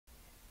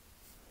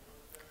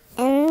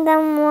In the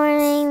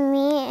morning,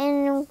 me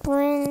and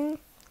Winn,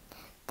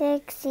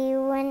 Dixie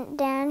went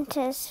down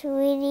to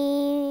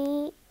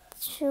sweep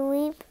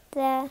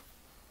the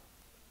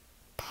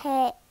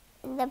pet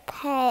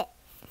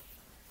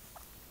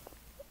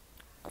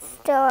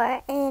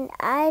store, and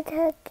I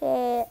took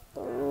a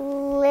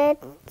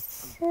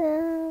litmus.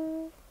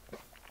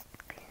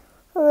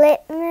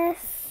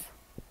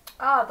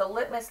 Oh, the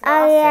litmus lozenge.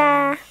 Oh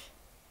yeah,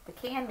 the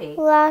candy.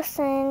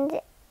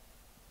 Lozenge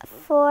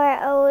for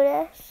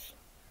Otis.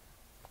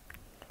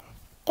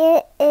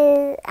 It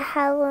is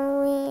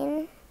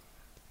Halloween.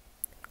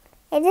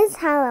 It is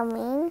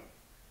Halloween.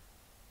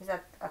 Is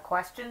that a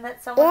question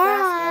that someone's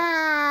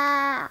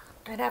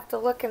asking? I'd have to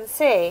look and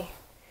see.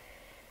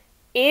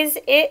 Is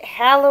it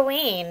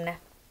Halloween?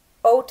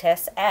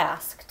 Otis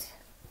asked.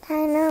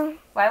 I know.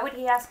 Why would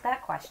he ask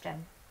that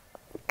question?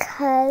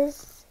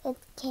 'Cause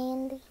it's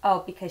candy. Oh,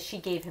 because she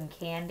gave him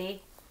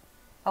candy?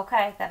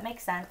 Okay, that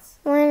makes sense.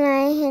 When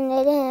I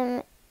handed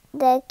him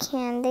the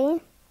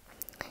candy,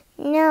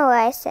 no,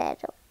 I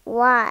said,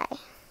 why?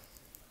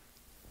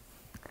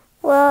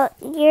 Well,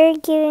 you're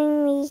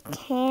giving me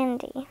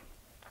candy.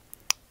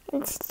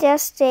 It's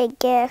just a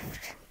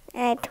gift,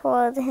 I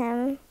told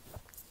him,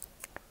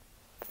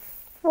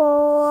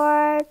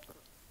 for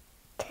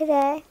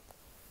today.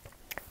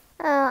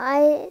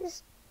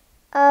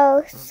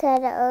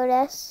 Said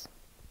Otis.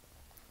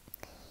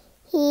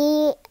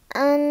 He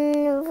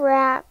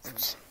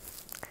unwrapped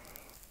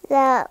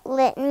the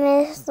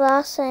litmus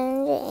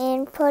lozenge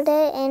and put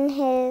it in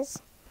his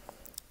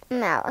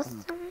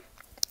mouth.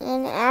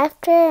 And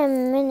after a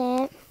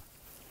minute,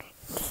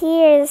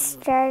 tears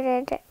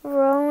started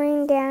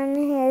rolling down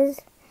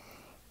his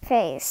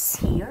face.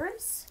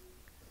 Tears?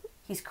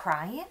 He's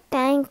crying?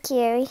 Thank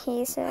you,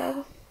 he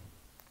said.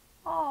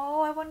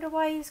 Oh, I wonder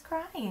why he's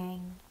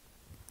crying.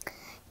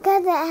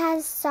 Because it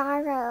has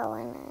sorrow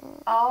in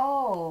it.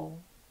 Oh,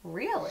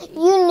 really?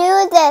 You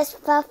knew this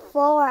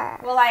before.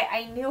 Well,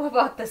 I knew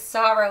about the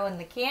sorrow and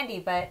the candy,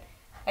 but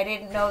I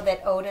didn't know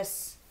that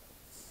Otis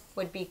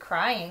would be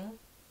crying.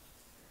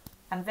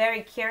 I'm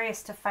very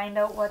curious to find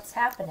out what's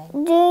happening.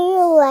 Do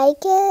you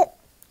like it?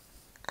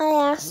 I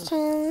asked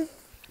him.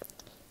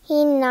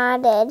 He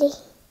nodded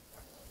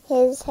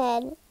his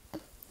head.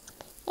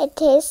 It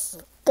tastes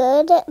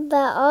good,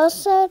 but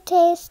also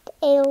tastes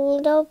a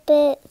little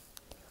bit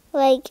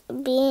like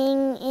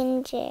being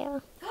in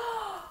jail.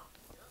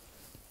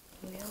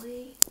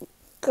 Really?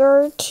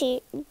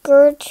 Gertrude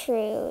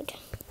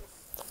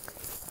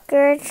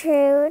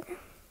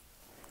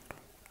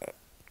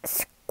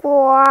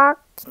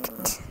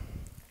squawked,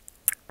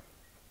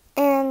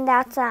 and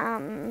that's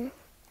a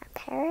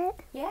parrot.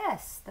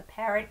 Yes, the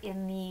parrot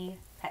in the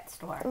pet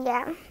store.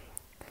 Yeah.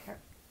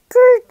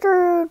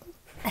 Gertrude.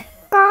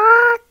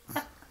 Squawk.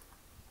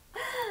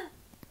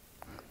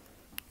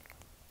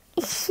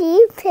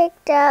 She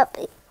picked up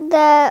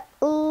the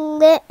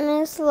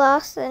litmus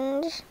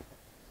lozenge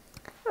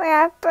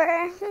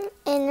wrapper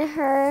in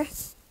her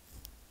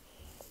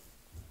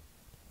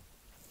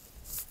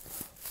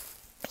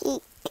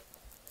beak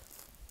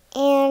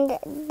and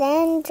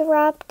then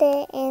dropped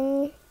it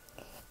in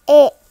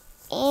it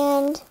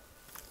and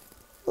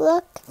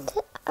looked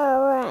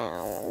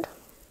around.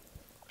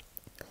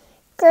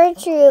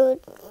 Gertrude,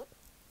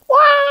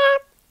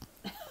 quack!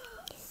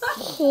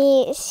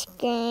 She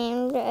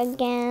screamed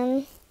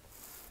again.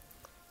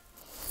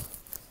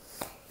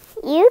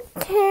 You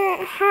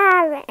can't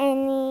have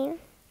any,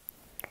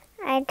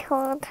 I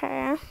told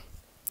her.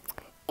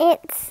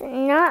 It's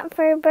not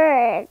for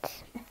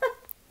birds.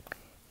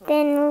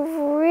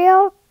 Then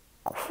real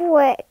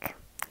quick,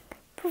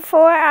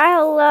 before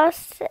I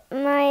lost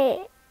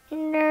my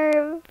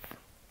nerve.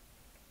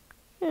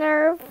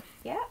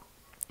 Yeah.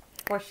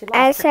 Or she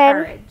I lost her said,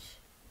 courage.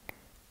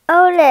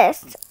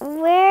 Otis,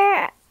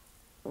 where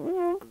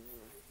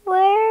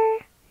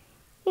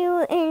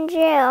you in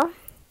jail?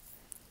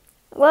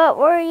 What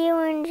were you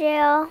in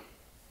jail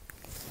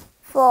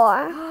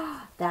for?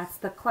 That's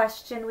the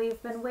question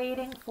we've been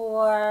waiting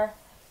for.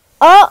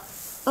 Oh,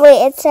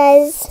 wait, it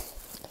says,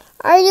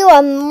 are you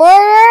a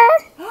murderer?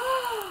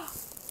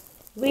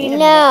 Wait a minute.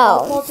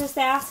 No. Opal just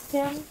asked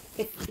him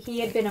if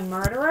he had been a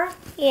murderer.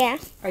 Yeah.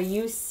 Are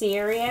you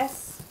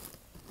serious?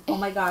 Oh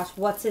my gosh,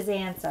 what's his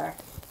answer?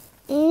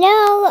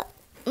 No,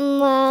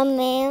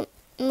 ma'am.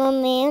 No,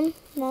 ma'am.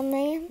 No,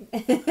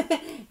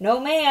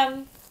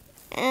 ma'am.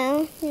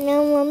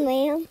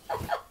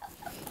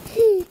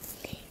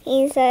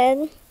 He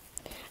said,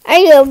 are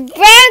you a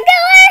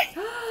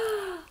burglar?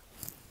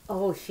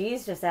 Oh,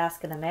 she's just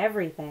asking him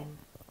everything.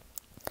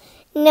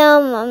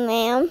 No,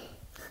 ma'am.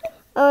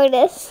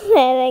 Otis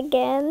said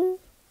again.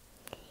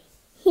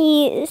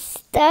 He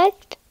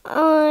stuck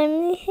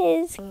on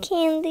his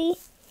candy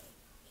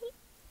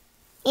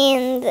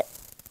and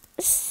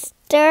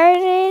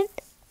stared.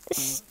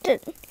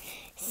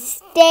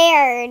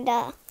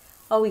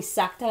 Oh, he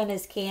sucked on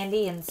his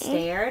candy and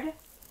stared?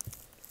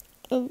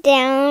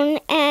 Down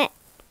at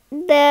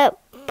the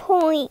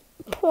pointy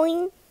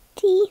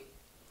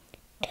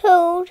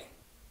toad.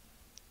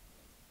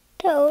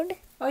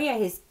 Oh, yeah,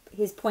 his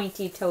his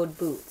pointy-toed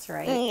boots,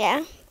 right?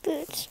 Yeah,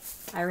 boots.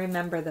 I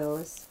remember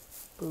those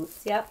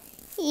boots. Yep.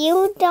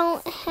 You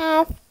don't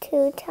have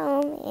to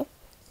tell me.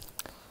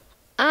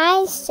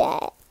 I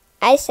said,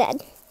 I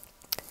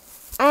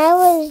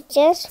was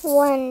just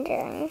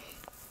wondering.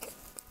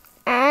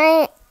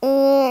 I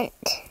ain't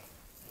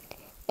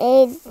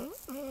a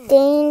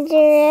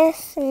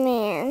dangerous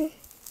man,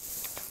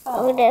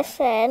 Oda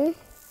said.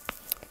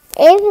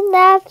 If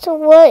that's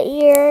what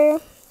you're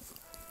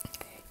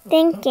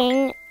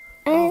thinking.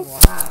 Oh,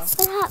 wow. Is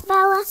that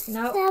Bella?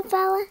 Nope. Is that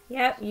Bella?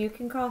 Yep, you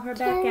can call her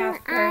back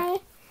after.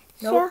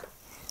 Nope.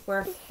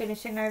 We're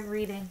finishing our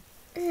reading.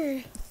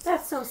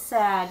 That's so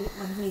sad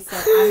when he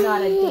said, I'm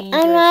not a dangerous man.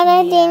 I'm not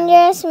a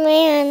dangerous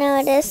man,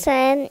 Oda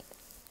said.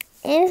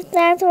 If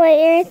that's what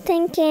you're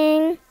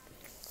thinking,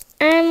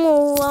 I'm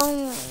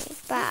lonely,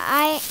 but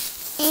I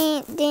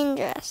ain't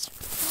dangerous.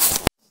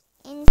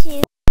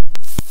 Into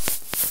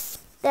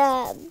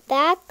the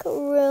back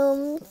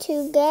room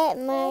to get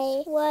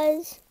my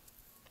was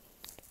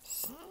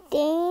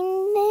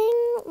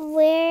standing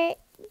where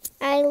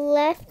I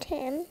left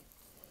him,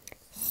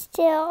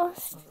 still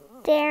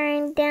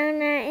staring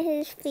down at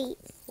his feet.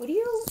 What do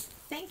you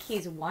think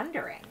he's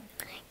wondering?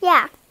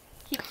 Yeah.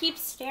 He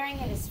keeps staring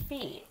at his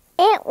feet.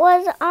 It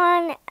was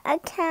on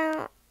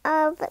account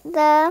of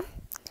the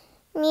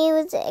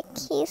music,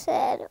 he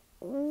said.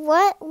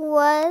 What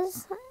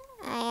was?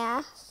 I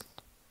asked.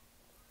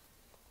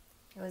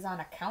 It was on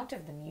account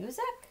of the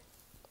music?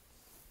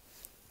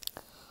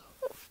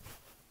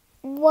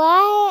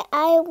 Why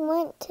I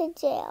went to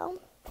jail.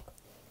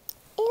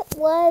 It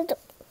was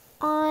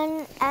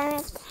on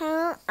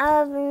account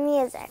of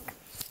music.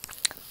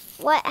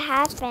 What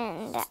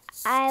happened?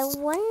 I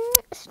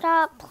wouldn't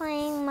stop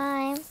playing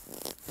my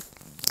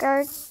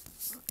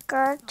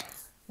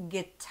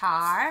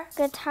Guitar?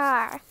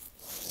 Guitar.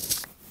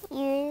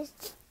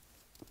 Used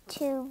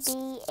to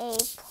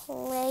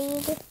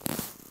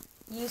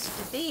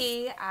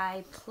be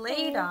I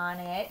played on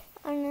it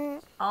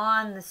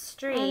on the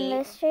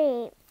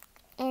street.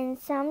 And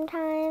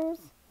sometimes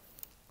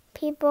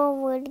people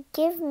would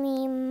give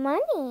me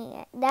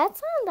money. That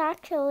sounds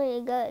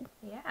actually good.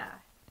 Yeah.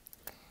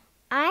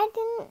 I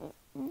didn't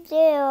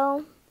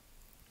do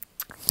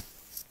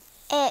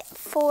it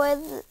for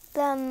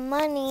the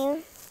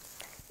money.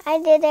 I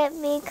did it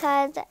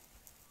because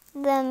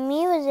the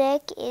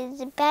music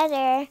is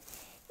better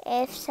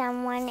if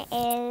someone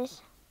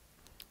is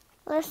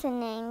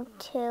listening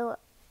to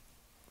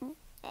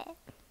it.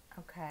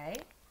 Okay.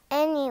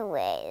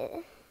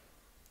 Anyway,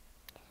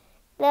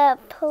 the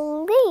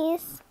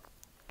police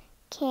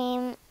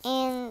came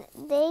and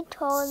they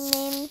told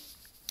me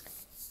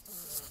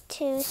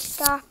to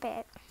stop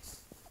it.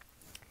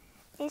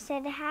 They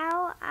said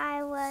how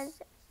I was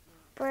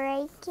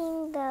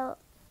breaking the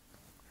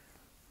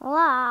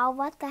law.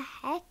 What the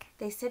heck?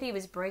 They said he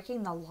was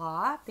breaking the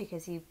law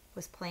because he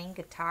was playing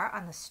guitar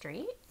on the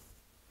street?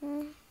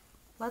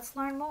 Let's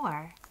learn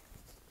more.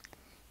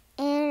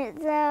 And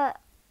the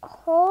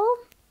whole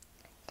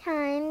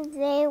time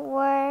they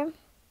were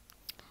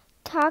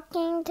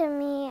talking to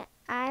me,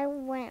 I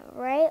went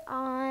right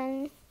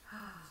on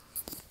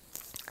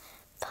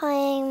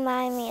playing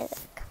my music.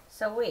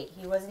 So wait,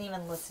 he wasn't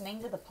even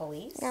listening to the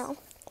police? No.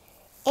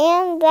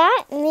 And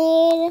that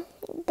made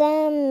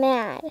them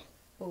mad.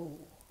 Ooh.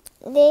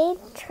 They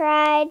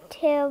tried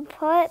to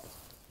put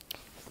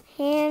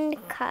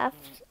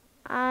handcuffs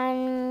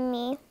on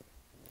me.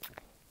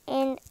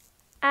 And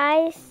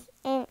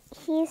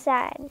he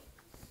said,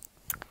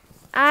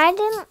 I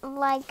didn't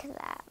like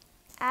that.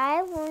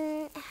 I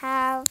wouldn't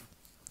have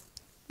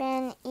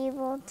been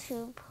able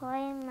to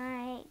play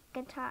my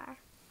guitar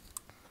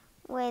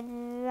with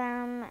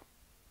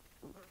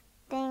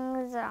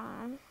things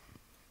on.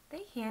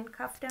 They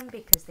handcuffed him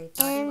because they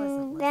thought he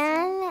wasn't listening? And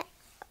then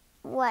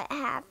what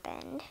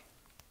happened?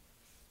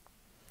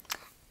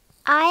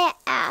 I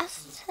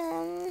asked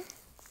him.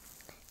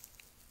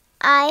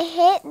 I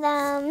hit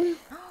them.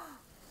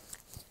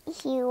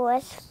 He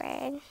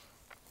whispered.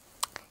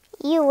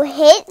 You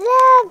hit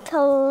the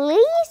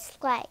police?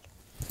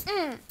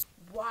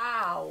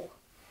 Wow.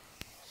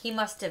 He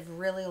must have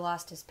really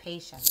lost his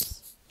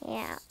patience.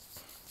 Yeah.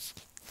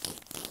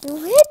 You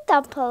hit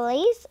the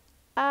police?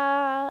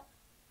 One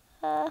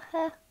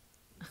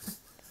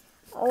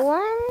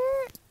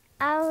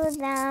of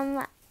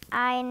them,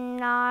 I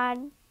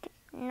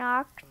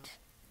knocked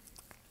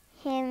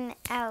him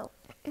out.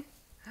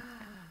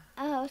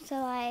 Oh,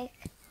 so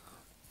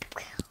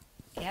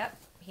Yep,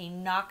 he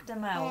knocked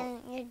him out.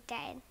 and you're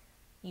dead.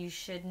 You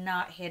should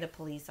not hit a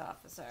police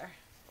officer.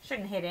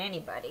 Shouldn't hit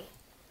anybody.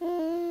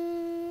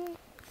 Then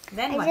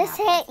what I just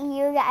happened? hit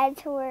you guys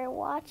who were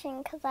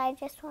watching because I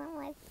just went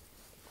like...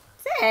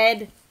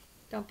 Zed,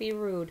 don't be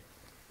rude.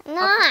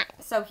 Not. Okay,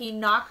 so he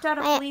knocked out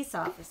a police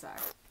officer.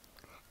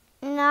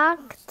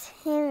 Knocked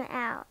him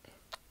out.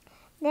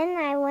 Then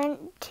I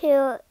went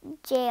to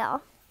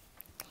jail.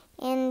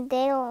 And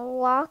they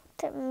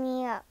locked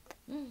me up.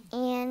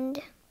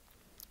 And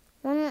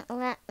wouldn't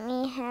let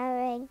me have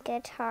a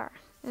guitar.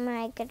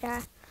 My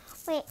guitar.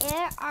 Wait,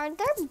 are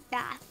there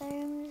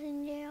bathrooms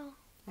in jail?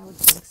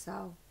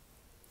 so.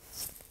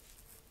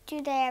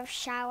 Do they have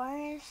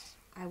showers?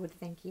 I would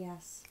think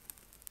yes.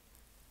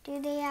 Do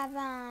they have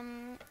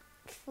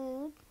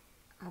food?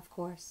 Of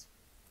course.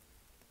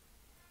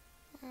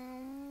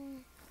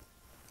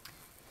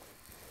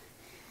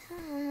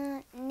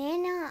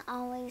 Nana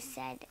always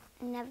said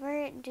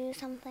never do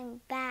something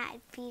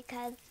bad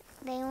because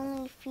they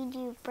only feed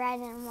you bread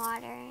and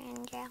water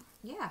in jail.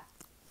 Yeah,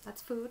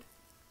 that's food.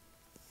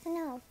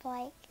 No,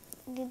 like,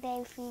 do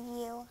they feed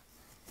you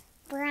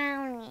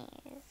brownies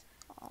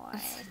or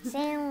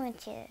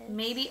sandwiches?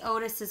 Maybe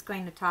Otis is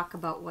going to talk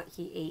about what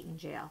he ate in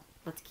jail.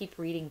 Let's keep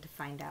reading to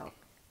find out.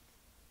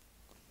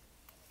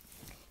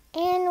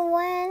 And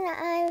when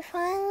I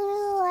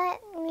finally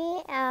let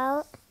me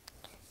out,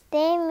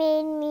 they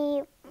made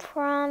me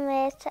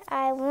promise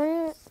I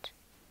wouldn't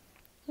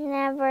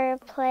never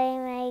play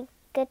my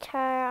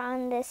guitar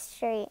on the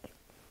street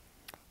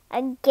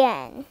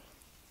again.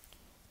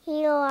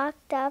 He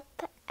looked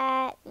up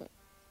at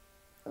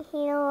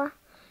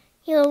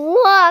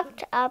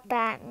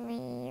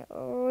me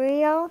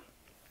real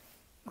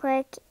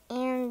quick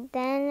and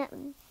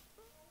then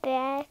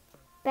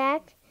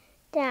back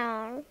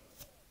down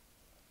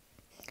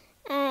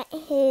at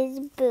his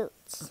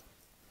boots.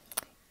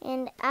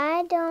 And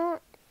I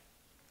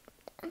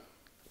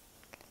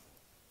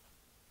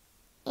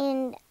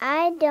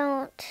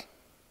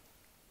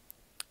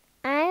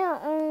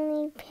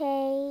only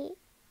pay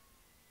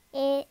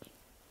it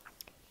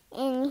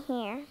in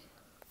here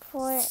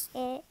for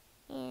the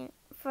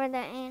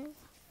animal.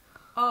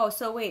 Oh,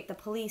 so wait, the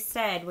police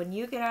said when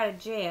you get out of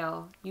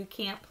jail, you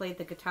can't play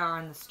the guitar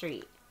on the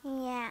street.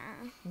 Yeah.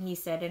 And he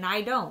said, and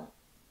I don't.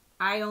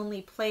 I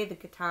only play the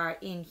guitar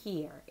in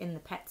here, in the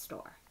pet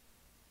store.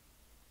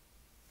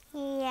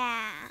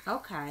 Yeah.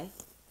 Okay.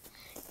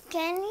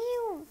 Can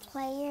you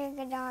play your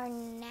guitar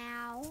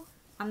now?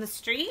 On the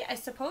street, I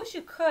suppose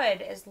you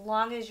could, as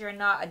long as you're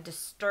not a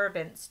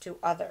disturbance to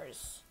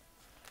others.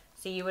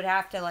 So you would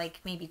have to,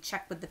 like, maybe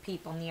check with the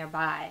people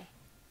nearby,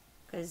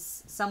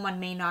 because someone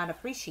may not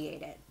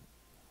appreciate it.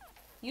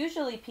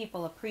 Usually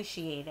people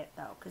appreciate it,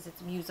 though, because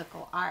it's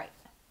musical art.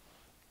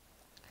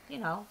 You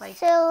know, like,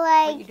 so,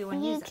 like, what you do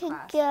in music class. You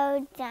could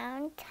go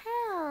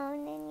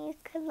downtown and you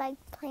could, like,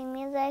 play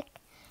music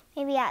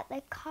maybe at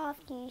the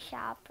coffee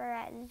shop or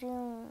at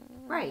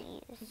Zoomies. Right,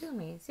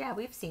 Zoomies. Yeah,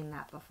 we've seen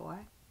that before.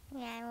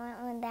 Yeah, I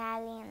went with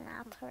Daddy and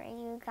that's where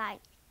you got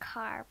your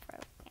car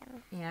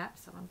broken. Yeah,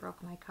 someone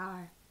broke my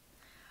car.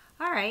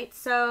 All right,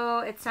 so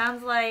it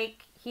sounds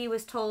like he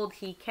was told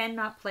he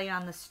cannot play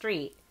on the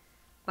street,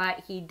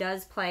 but he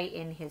does play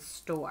in his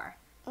store.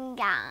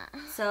 Yeah.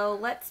 So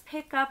let's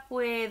pick up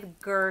with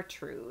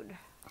Gertrude.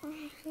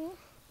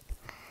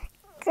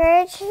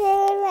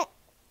 Gertrude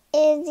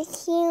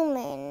is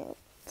human.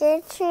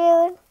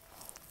 Gertrude,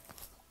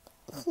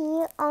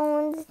 he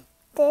owns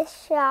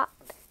this shop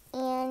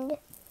and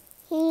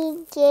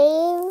he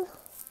gave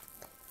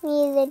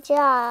me the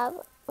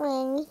job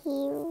when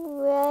he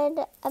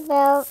read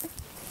about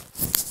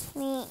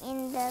me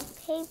in the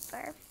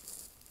paper.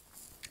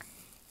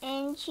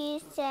 And she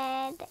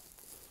said,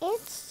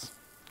 it's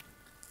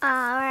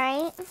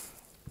alright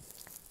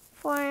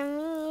for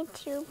me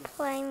to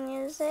play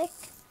music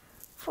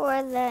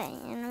for the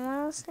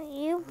animals.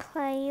 You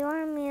play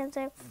your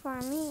music for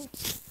me.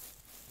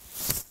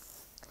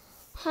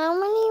 How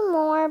many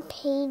more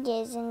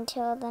pages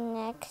until the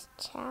next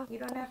chapter? You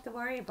don't have to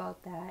worry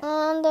about that.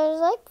 There's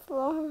like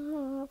 4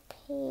 more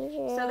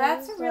pages. So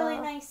that's a really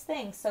nice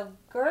thing. So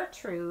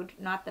Gertrude,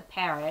 not the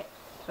parrot,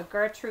 but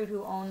Gertrude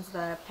who owns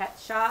the pet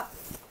shop,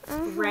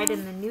 read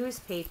in the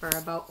newspaper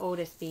about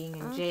Otis being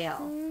in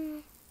jail.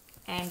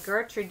 And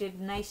Gertrude did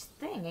a nice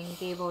thing and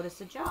gave Otis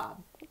a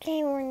job.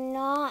 Okay, we're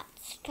not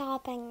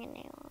stopping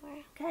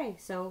anymore. Okay,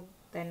 so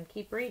then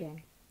keep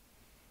reading.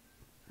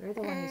 You're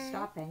the one who's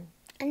stopping.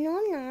 No,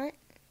 I'm not.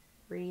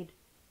 Read.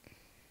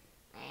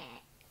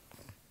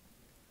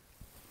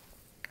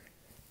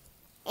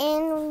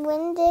 And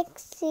when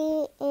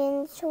Dixie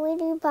and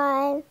Sweetie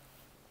Pie,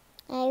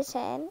 I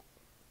said,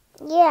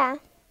 yeah,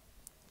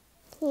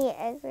 he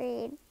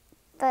agreed.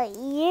 But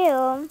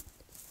you,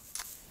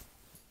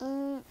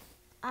 on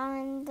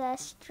the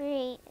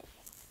street,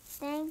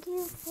 thank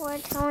you for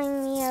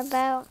telling me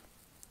about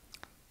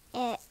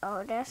it,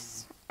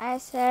 Otis. I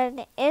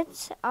said,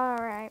 it's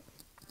alright.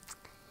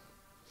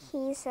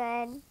 He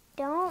said,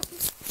 don't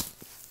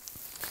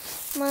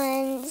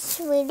mind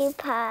Sweetie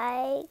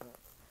Pie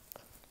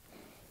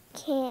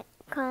came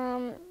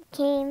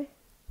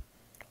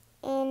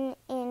in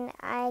and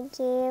I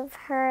gave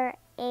her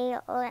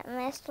a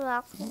litmus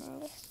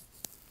lozenge.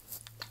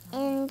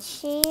 And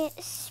she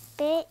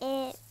spit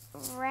it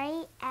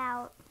right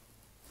out.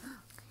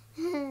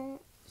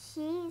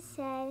 She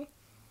said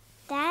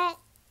that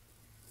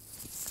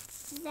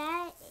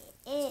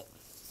it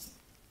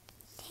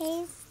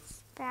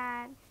tastes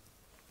bad.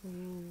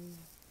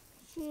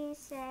 She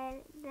said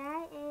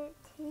that it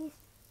tastes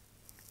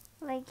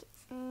like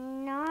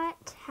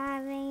not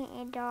having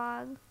a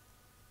dog.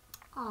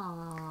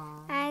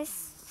 Aww. I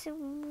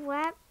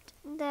swept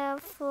the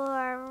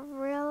floor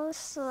real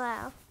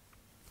slow.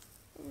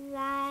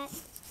 That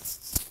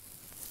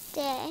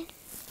day.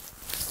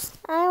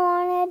 I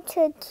wanted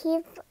to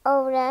keep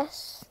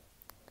Otis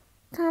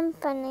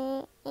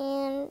company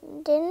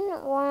and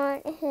didn't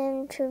want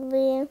him to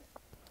be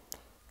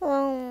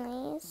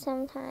lonely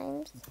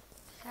sometimes.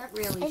 That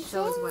really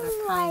shows what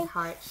a kind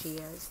heart she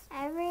is.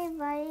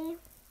 Everybody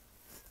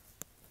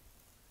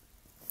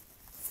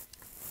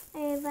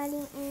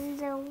in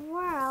the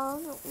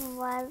world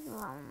was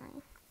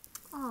lonely.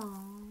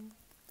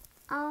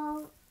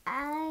 Oh,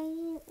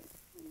 I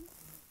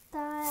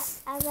thought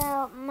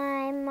about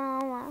my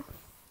mama.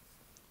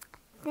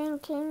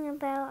 Thinking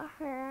about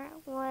her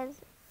was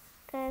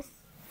the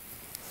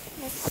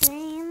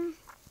same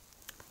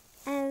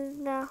as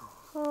the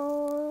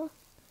whole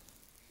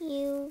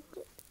you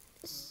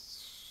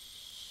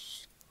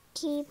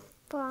keep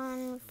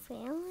on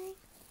feeling.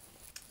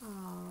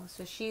 Oh,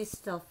 so she's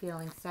still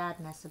feeling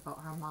sadness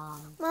about her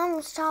mom.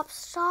 Mom, stop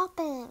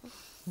stopping.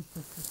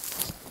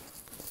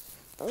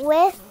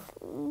 With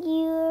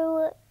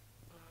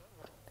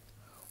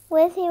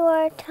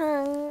your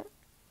tongue,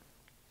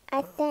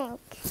 I think.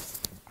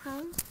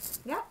 Tongue?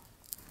 Yep.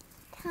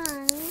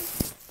 Tongue.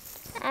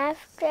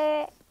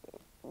 After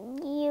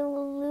you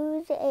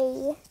lose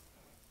a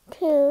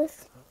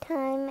tooth,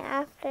 time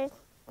after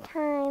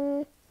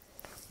time,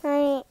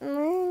 my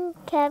mind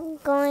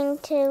kept going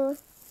to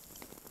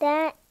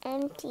that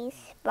empty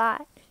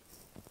spot.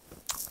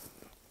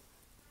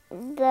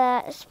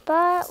 The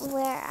spot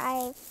where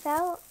I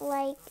felt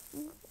like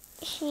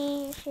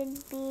she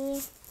should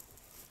be.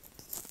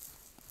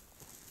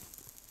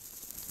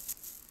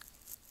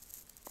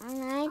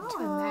 And I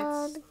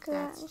told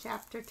that's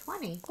chapter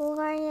 20.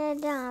 Gloria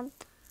Dump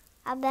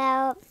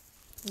about.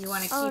 You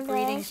want to keep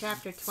reading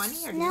chapter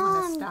 20 or do you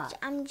want to stop?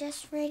 I'm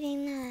just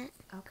reading that.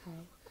 Okay.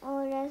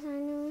 Otis, I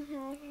know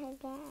how to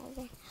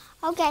get.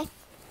 Okay.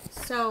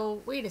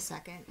 So, wait a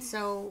second.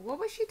 So, what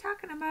was she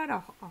talking about?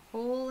 A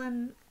hole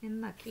in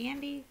the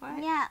candy? What?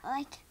 Yeah,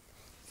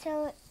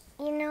 so,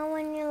 you know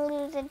when you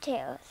lose a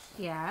tooth?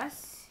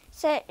 Yes.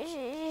 So,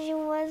 she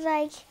was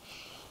like,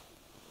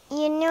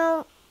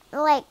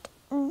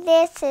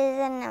 this is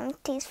an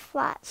empty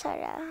spot, sort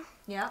of.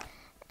 Yep.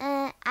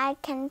 And I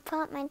can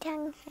put my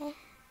tongue there.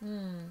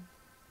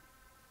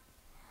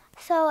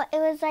 So, it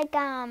was like,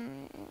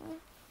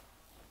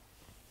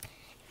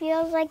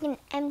 feels like an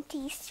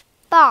empty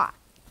spot.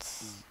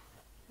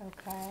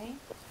 Okay.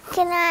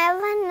 Can I have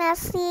a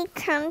Nestle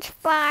Crunch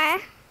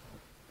bar?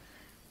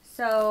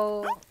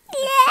 So,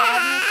 the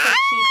sadness that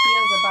she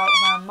feels about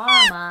her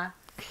mama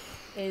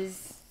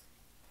is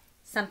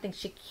something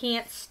she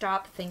can't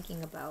stop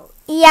thinking about.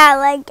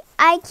 Yeah,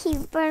 I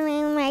keep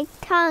burning my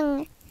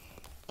tongue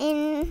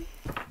in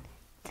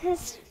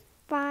this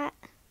spot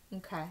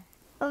Okay.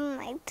 of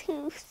my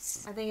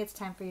tooth. I think it's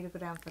time for you to go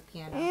down for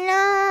piano.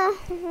 No.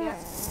 Yep.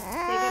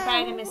 Say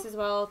goodbye to Mrs.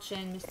 Welch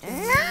and Mr.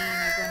 Mooney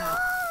and everyone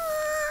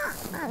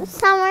else.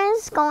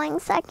 Summer's going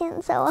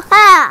second, so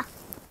ha!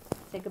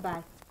 Say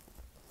goodbye.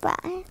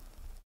 Bye.